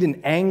greed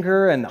and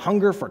anger and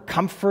hunger for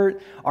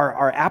comfort,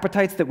 our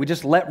appetites that we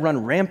just let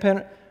run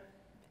rampant,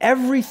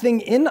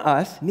 everything in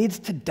us needs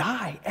to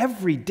die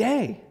every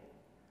day.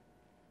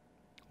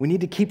 We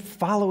need to keep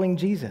following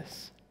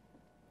Jesus.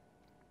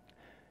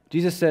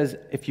 Jesus says,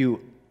 if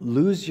you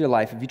lose your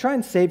life, if you try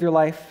and save your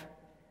life,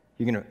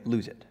 you're going to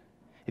lose it.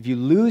 If you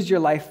lose your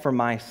life for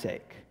my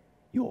sake,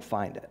 you will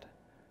find it.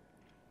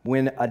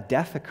 When a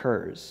death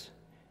occurs,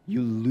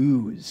 you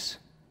lose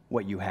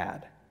what you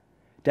had.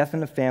 Death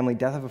in a family,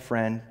 death of a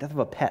friend, death of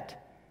a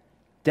pet,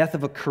 death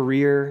of a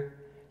career,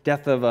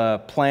 death of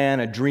a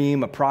plan, a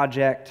dream, a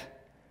project,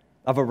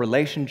 of a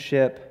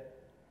relationship,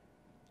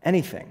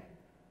 anything.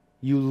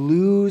 You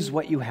lose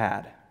what you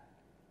had.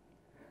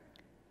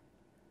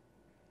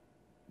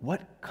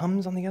 What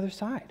comes on the other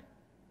side?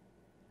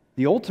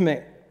 The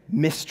ultimate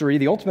mystery,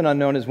 the ultimate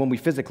unknown is when we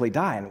physically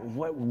die. And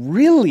what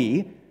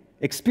really,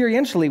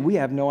 experientially, we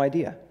have no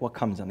idea what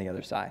comes on the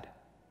other side.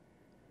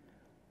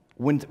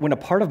 When a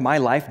part of my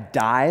life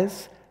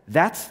dies,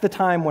 that's the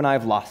time when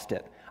I've lost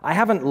it. I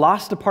haven't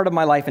lost a part of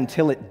my life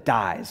until it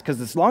dies, because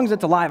as long as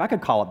it's alive, I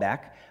could call it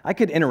back. I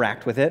could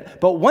interact with it.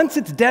 But once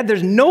it's dead,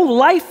 there's no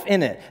life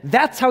in it.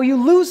 That's how you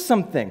lose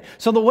something.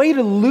 So the way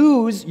to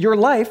lose your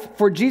life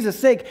for Jesus'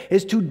 sake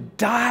is to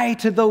die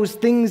to those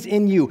things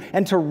in you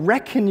and to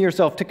reckon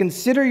yourself, to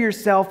consider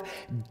yourself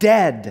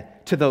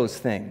dead to those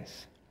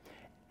things.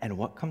 And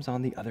what comes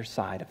on the other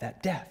side of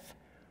that death?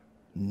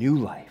 New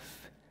life.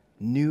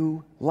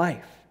 New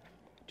life.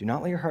 Do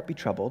not let your heart be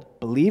troubled.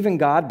 Believe in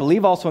God.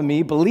 Believe also in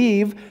me.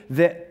 Believe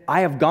that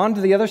I have gone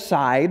to the other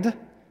side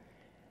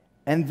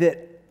and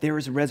that there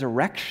is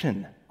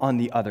resurrection on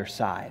the other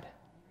side.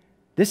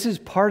 This is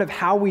part of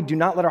how we do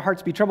not let our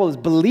hearts be troubled, is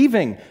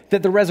believing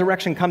that the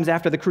resurrection comes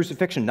after the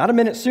crucifixion. Not a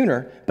minute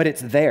sooner, but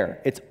it's there.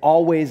 It's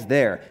always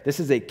there. This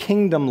is a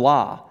kingdom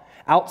law.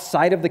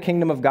 Outside of the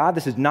kingdom of God,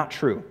 this is not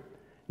true.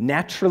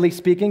 Naturally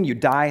speaking, you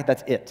die,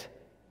 that's it.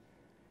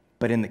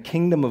 But in the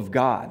kingdom of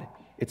God,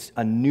 it's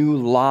a new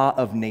law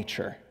of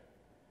nature.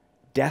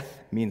 Death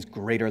means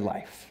greater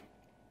life.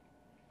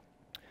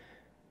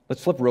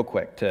 Let's flip real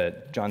quick to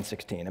John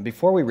 16. And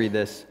before we read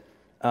this,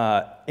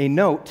 a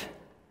note,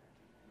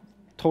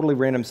 totally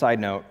random side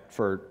note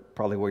for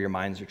probably where your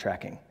minds are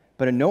tracking,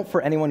 but a note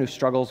for anyone who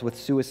struggles with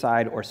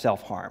suicide or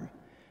self-harm,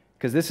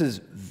 because this is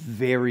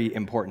very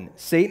important.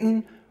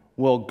 Satan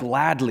will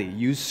gladly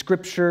use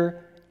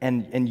Scripture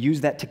and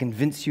use that to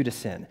convince you to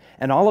sin.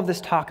 And all of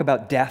this talk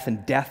about death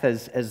and death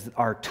as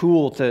our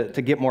tool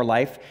to get more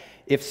life,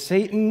 if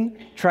Satan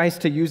tries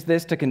to use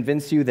this to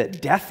convince you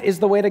that death is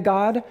the way to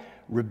God,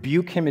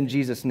 rebuke him in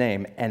Jesus'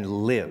 name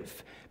and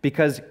live.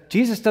 Because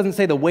Jesus doesn't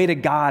say the way to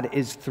God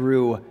is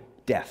through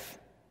death.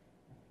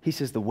 He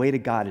says the way to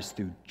God is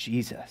through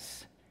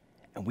Jesus.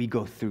 And we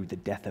go through the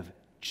death of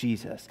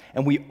Jesus.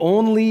 And we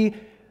only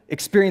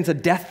experience a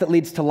death that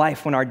leads to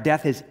life when our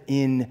death is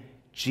in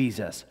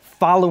Jesus,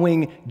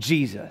 following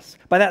Jesus.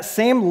 By that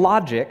same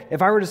logic,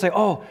 if I were to say,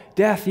 oh,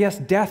 death, yes,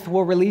 death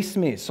will release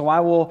me, so I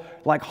will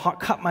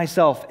cut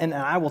myself and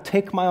I will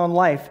take my own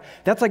life,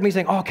 that's like me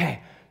saying, oh,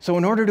 okay, so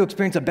in order to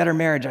experience a better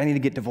marriage, I need to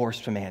get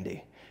divorced from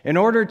Andy. In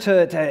order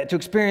to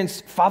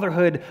experience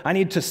fatherhood, I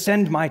need to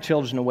send my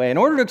children away. In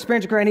order to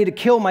experience a career, I need to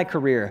kill my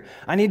career.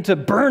 I need to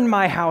burn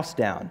my house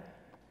down.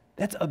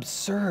 That's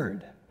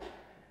absurd.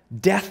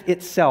 Death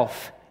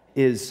itself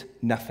is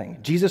nothing.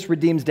 Jesus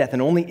redeems death,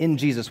 and only in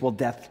Jesus will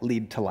death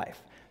lead to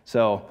life.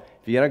 So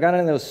if you got any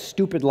of those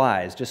stupid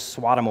lies, just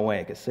swat them away,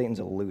 because Satan's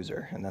a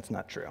loser, and that's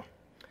not true.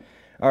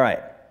 All right,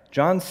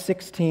 John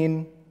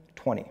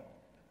 16:20.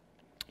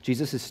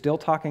 Jesus is still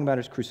talking about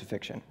his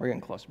crucifixion. We're getting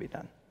close to be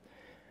done.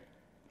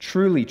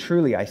 Truly,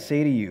 truly, I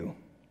say to you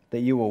that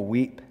you will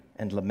weep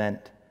and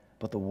lament,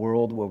 but the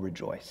world will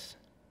rejoice.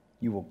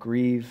 You will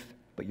grieve,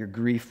 but your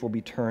grief will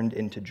be turned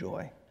into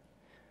joy.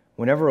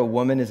 Whenever a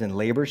woman is in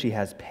labor, she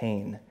has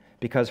pain,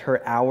 because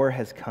her hour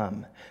has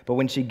come. But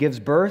when she gives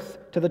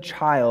birth to the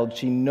child,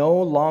 she no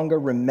longer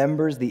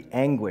remembers the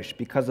anguish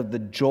because of the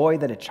joy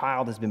that a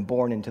child has been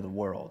born into the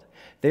world.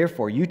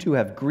 Therefore, you two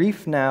have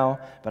grief now,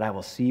 but I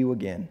will see you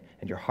again,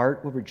 and your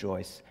heart will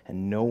rejoice,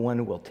 and no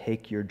one will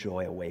take your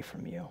joy away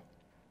from you.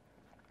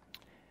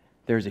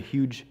 There's a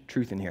huge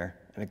truth in here,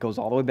 and it goes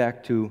all the way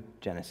back to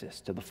Genesis,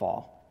 to the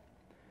fall.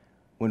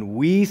 When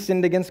we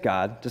sinned against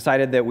God,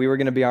 decided that we were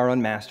going to be our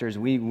own masters,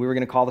 we were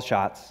going to call the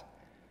shots,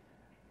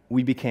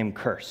 we became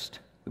cursed.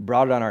 We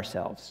brought it on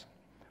ourselves.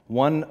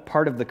 One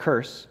part of the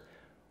curse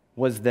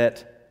was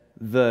that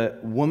the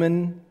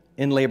woman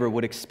in labor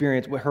would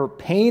experience, her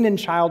pain in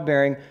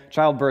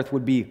childbirth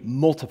would be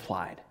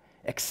multiplied,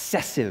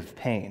 excessive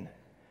pain.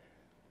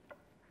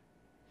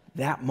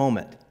 That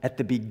moment, at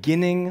the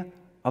beginning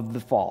of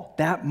the fall,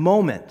 that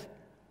moment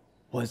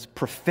was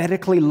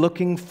prophetically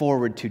looking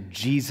forward to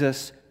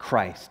Jesus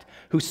Christ,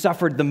 who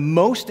suffered the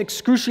most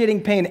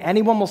excruciating pain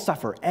anyone will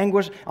suffer,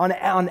 anguish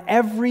on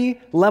every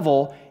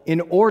level,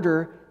 in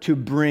order to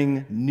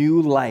bring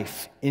new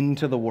life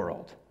into the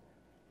world.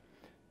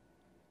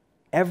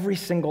 Every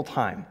single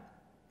time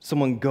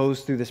someone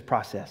goes through this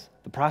process,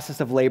 the process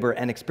of labor,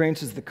 and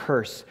experiences the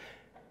curse,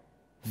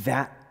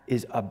 that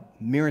is a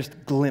merest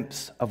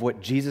glimpse of what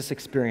Jesus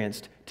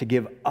experienced to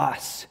give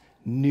us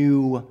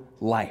new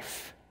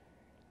life.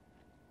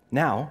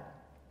 Now,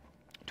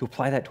 to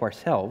apply that to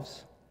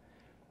ourselves,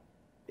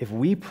 if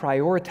we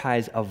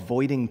prioritize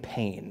avoiding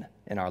pain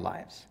in our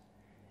lives,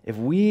 if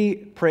we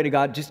pray to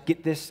God, just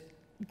get this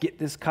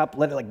cup,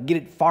 get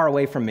it far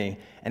away from me,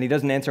 and he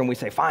doesn't answer, and we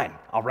say, fine,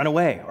 I'll run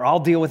away, or I'll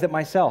deal with it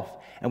myself,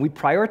 and we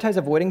prioritize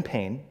avoiding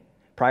pain,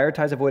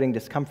 prioritize avoiding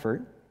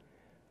discomfort,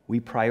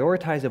 we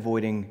prioritize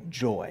avoiding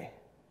joy,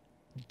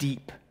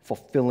 deep,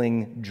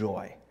 fulfilling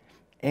joy,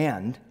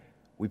 and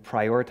we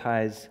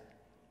prioritize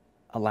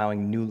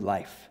allowing new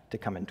life to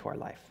come into our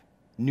life,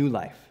 new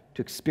life,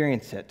 to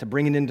experience it, to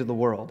bring it into the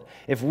world.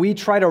 If we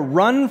try to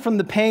run from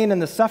the pain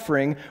and the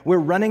suffering, we're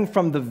running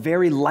from the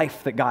very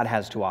life that God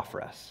has to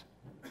offer us.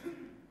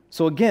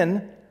 So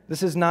again,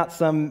 this is not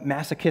some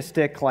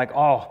masochistic,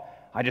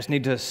 I just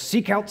need to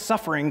seek out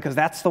suffering because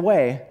that's the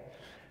way.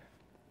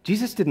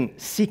 Jesus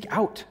didn't seek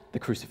out the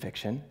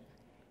crucifixion.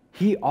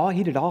 He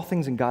did all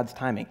things in God's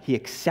timing. He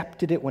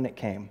accepted it when it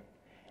came.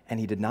 And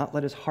he did not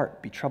let his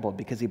heart be troubled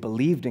because he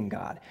believed in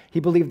God.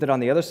 He believed that on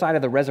the other side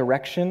of the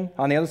resurrection,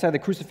 on the other side of the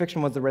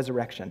crucifixion was the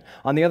resurrection.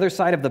 On the other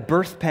side of the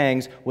birth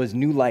pangs was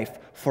new life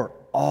for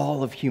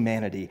all of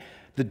humanity.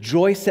 The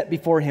joy set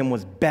before him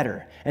was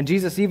better. And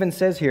Jesus even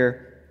says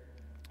here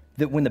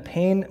that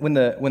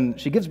when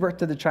she gives birth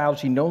to the child,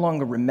 she no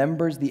longer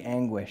remembers the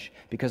anguish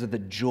because of the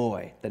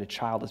joy that a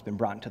child has been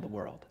brought into the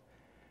world.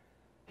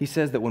 He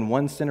says that when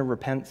one sinner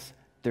repents,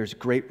 there's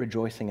great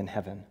rejoicing in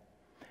heaven.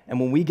 And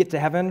when we get to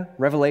heaven,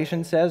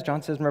 Revelation says,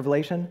 John says in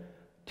Revelation,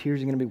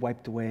 tears are going to be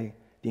wiped away,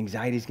 the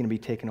anxiety is going to be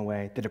taken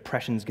away, the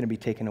depression is going to be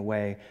taken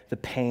away, the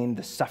pain,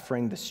 the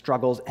suffering, the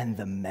struggles, and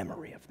the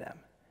memory of them.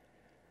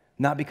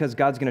 Not because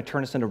God's going to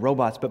turn us into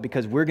robots, but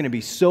because we're going to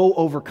be so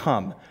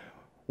overcome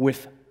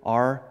with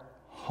our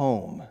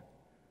home,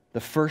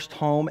 the first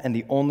home and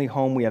the only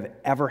home we have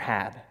ever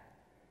had.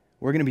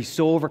 We're going to be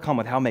so overcome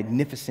with how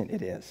magnificent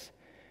it is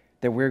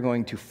that we're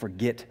going to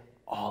forget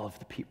all of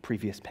the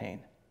previous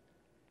pain.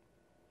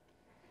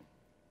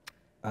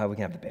 We can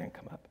have the band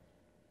come up.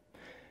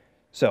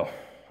 So,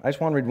 I just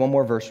want to read one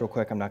more verse real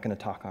quick. I'm not going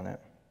to talk on it.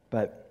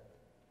 But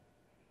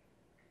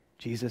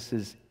Jesus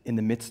is in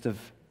the midst of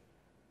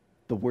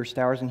the worst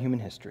hours in human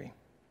history.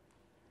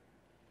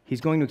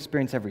 He's going to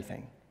experience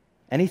everything.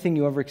 Anything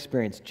you ever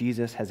experienced,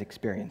 Jesus has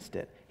experienced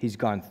it. He's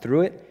gone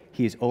through it,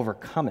 he has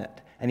overcome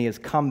it, and he has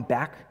come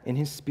back in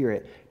his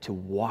spirit to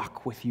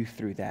walk with you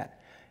through that.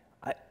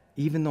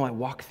 Even though I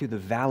walk through the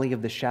valley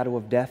of the shadow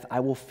of death, I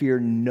will fear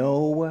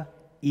no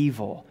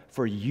evil,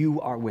 for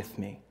you are with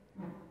me.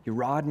 Your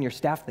rod and your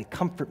staff, they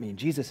comfort me.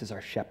 Jesus is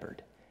our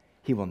shepherd.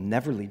 He will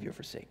never leave you or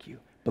forsake you.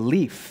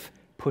 Belief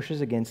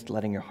pushes against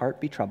letting your heart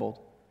be troubled,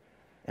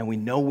 and we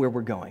know where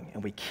we're going,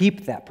 and we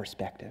keep that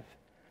perspective.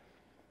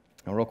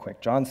 Now, real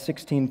quick, John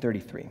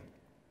 16:33.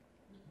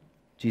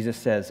 Jesus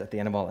says at the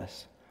end of all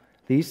this,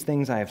 "These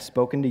things I have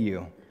spoken to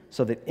you,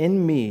 so that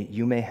in me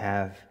you may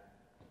have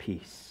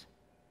peace.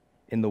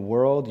 In the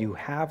world you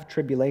have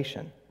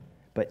tribulation,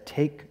 but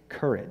take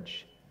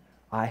courage.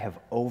 I have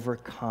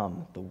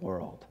overcome the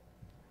world."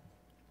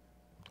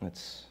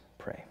 Let's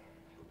pray.